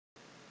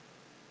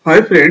Hi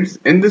friends,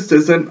 in this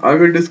session I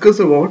will discuss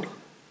about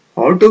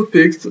how to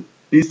fix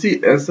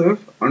PCSF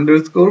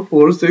underscore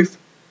 46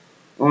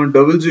 on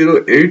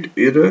 008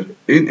 error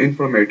in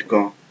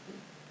Informatica.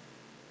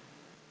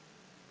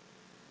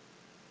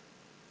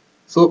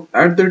 So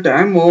at the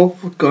time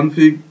of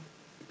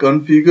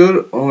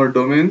configure or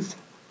domains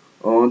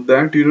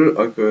that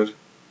error occur.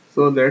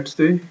 So let's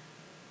say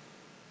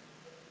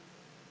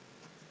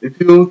if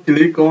you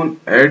click on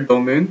add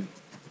domain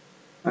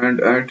and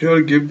at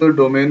here give the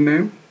domain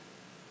name.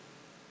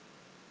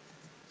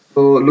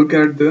 So look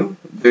at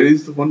there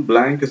is one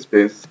blank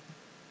space.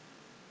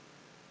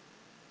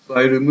 So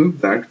I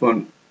remove that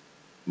one.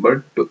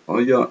 But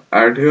yeah,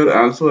 add here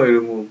also I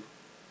remove.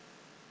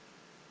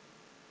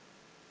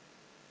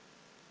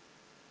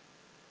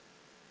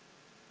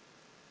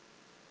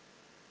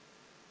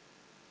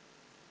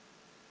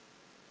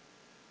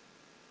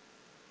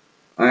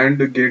 And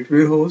the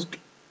gateway host.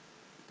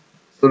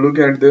 So look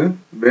at the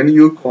when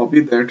you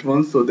copy that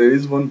one, so there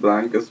is one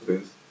blank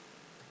space.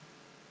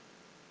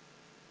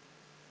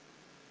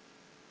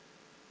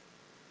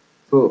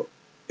 So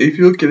if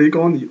you click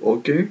on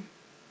OK,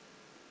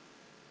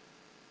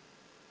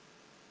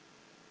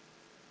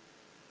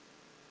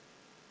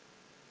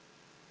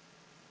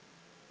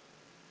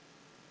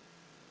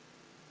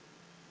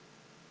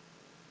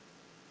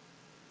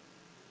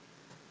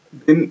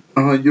 then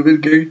you will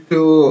get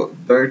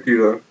that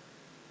error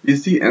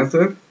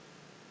ECSF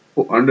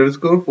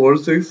underscore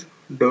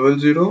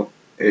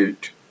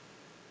 46008.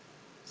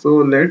 So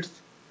let's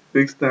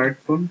fix that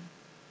one.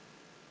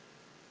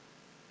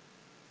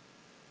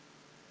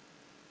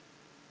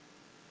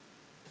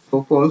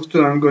 So first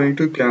I'm going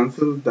to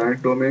cancel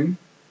that domain.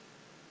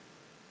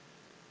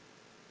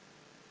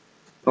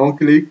 Now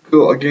click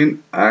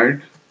again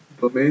add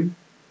domain.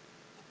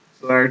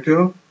 So right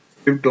here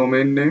give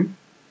domain name.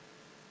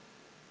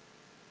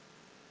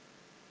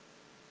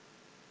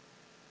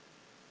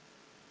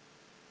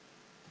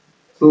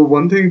 So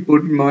one thing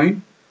put in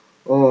mind,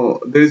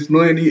 there is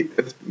no any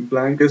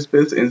blank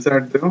space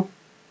inside there.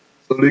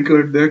 So look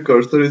at the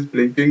cursor is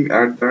blinking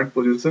at that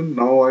position.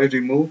 Now I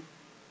remove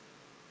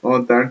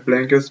that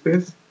blank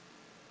space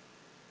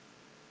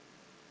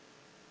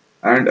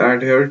and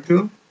add here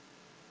to.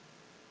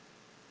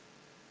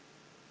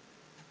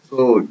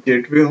 So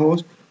gateway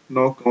host,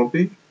 now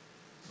copy.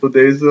 So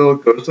there is a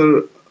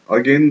cursor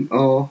again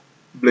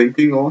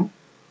blinking on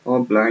a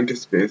blank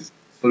space.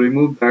 So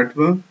remove that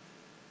one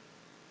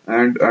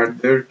and add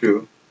there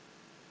too.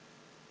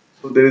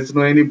 So there is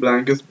no any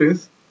blank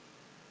space.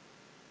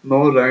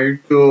 Now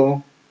write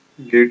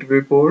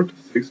gateway port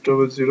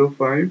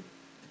 6005.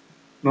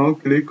 Now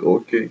click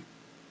OK.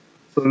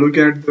 So look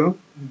at the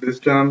this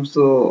time.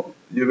 So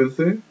you will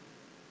say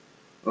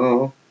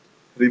uh,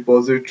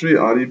 repository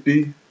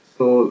REP.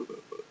 So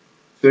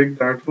check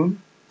that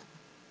one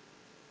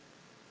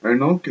and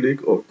now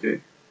click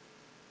OK.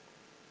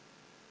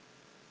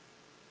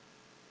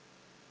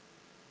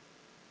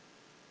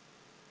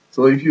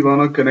 So if you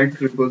wanna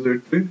connect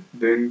repository,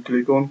 then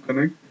click on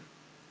connect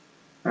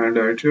and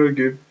at here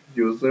give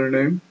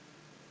username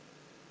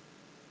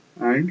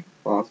and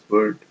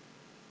password.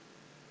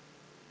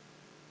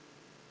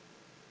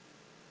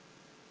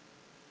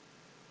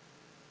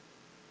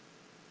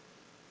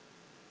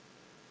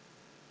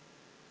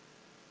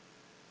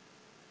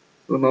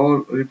 So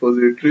now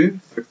repository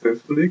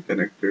successfully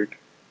connected.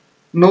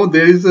 Now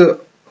there is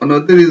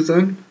another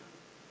reason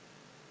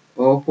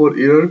for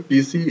error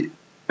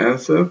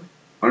PCSF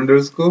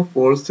underscore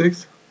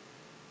 46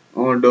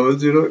 or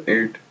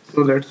 008.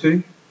 So let's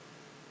see.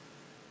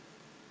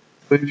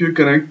 So if you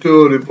connect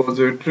to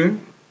repository,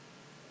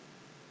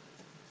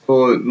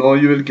 so now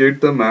you will get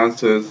the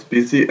message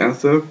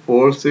PCSF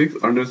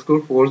 46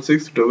 underscore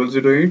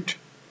 46008.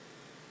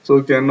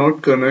 So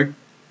cannot connect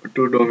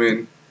to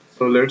domain.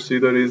 So let's see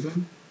the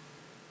reason.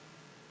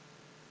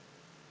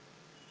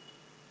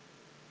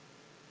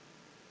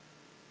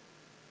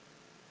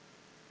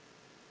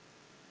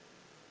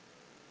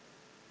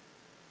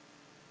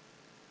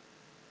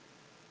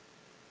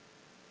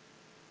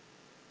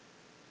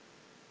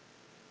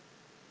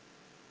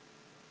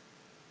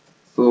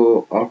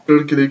 So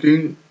after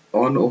clicking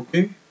on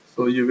OK,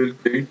 so you will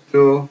get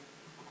uh,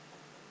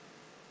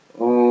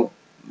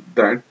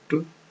 that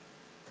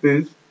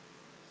page.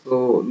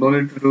 So no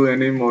need to do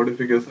any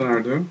modification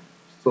at here.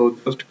 So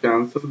just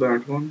cancel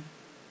that one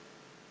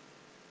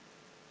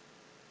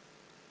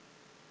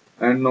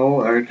and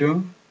now at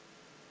here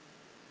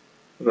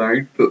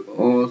write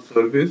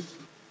service.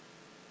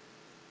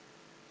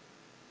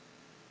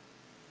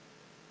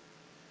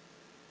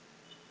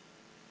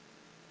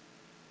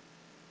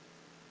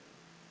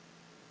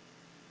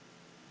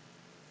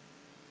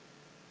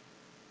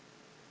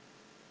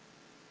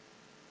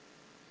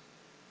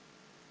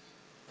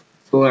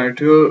 So at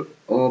here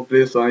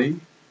place I.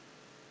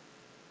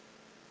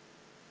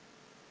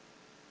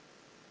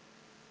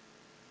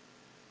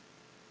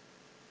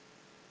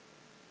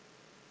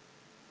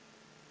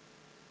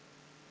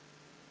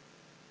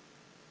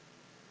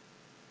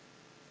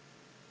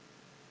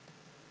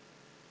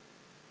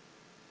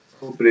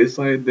 So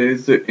precise, there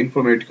is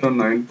Informatica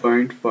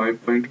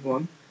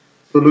 9.5.1.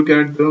 So look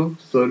at the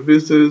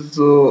service is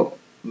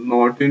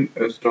not in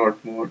a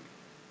start mode.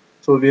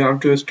 So we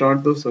have to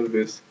start the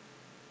service.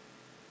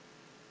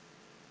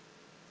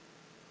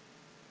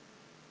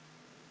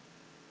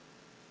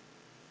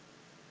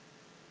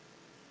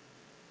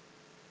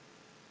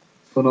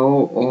 So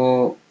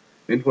now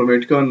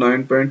Informatica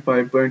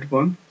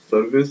 9.5.1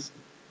 service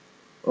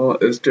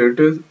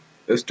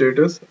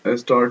status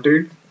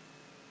started.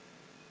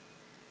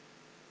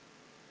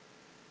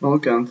 Now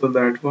cancel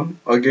that one.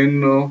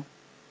 Again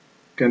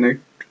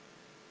connect.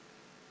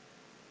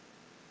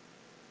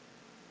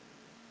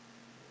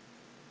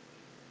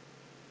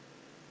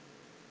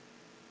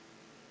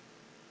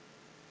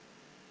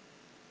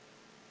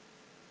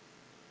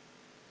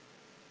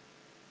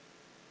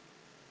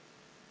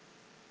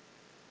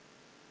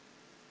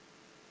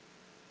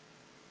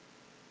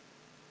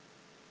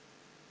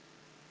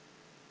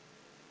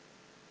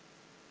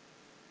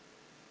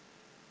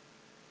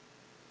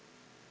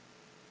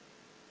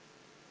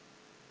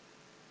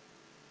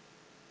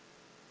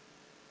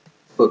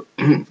 So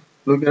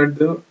look at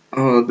the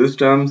this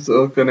time's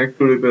connect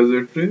to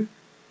repository.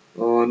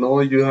 Now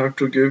you have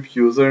to give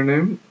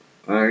username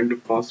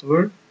and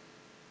password.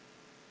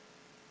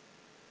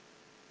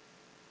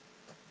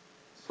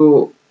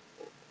 So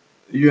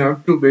you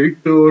have to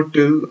wait till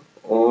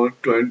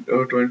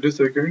 20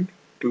 seconds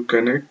to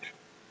connect.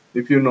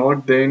 If you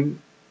not,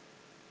 then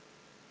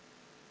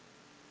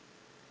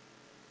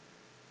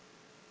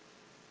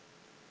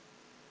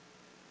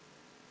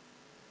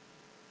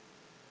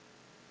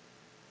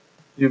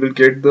you will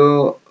get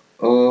the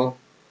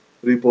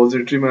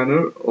repository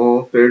manner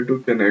or where to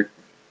connect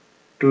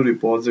to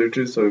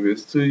repository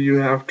service. So you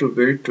have to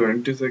wait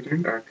 20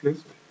 seconds at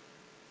least.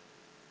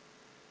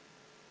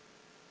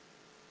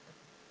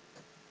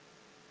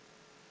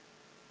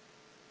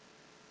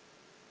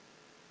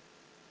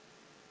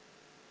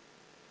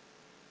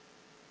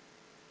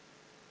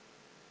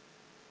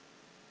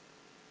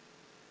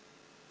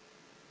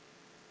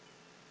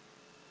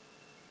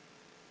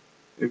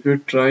 If you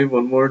try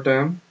one more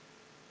time,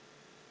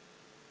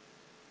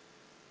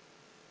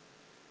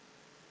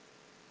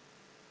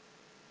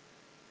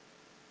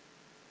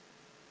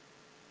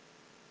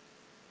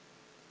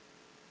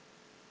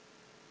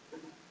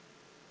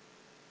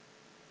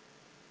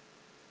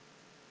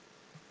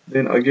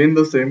 then again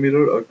the same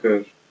error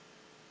occur.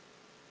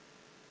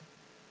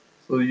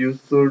 So you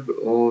should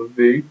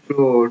wait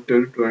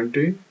till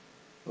 20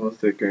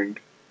 second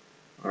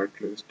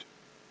at least.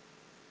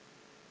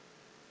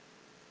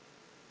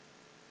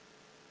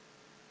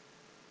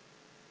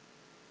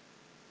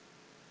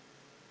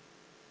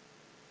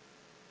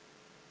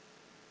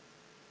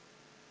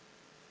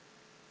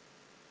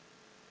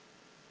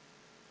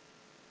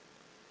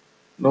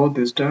 Now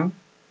this time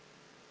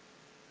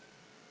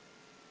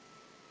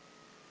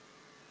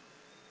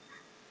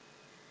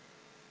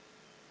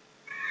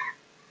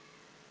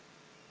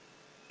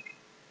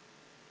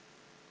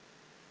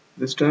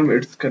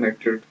it's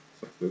connected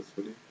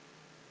successfully.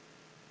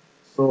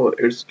 So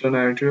it's done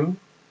at you.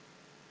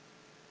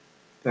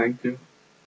 Thank you.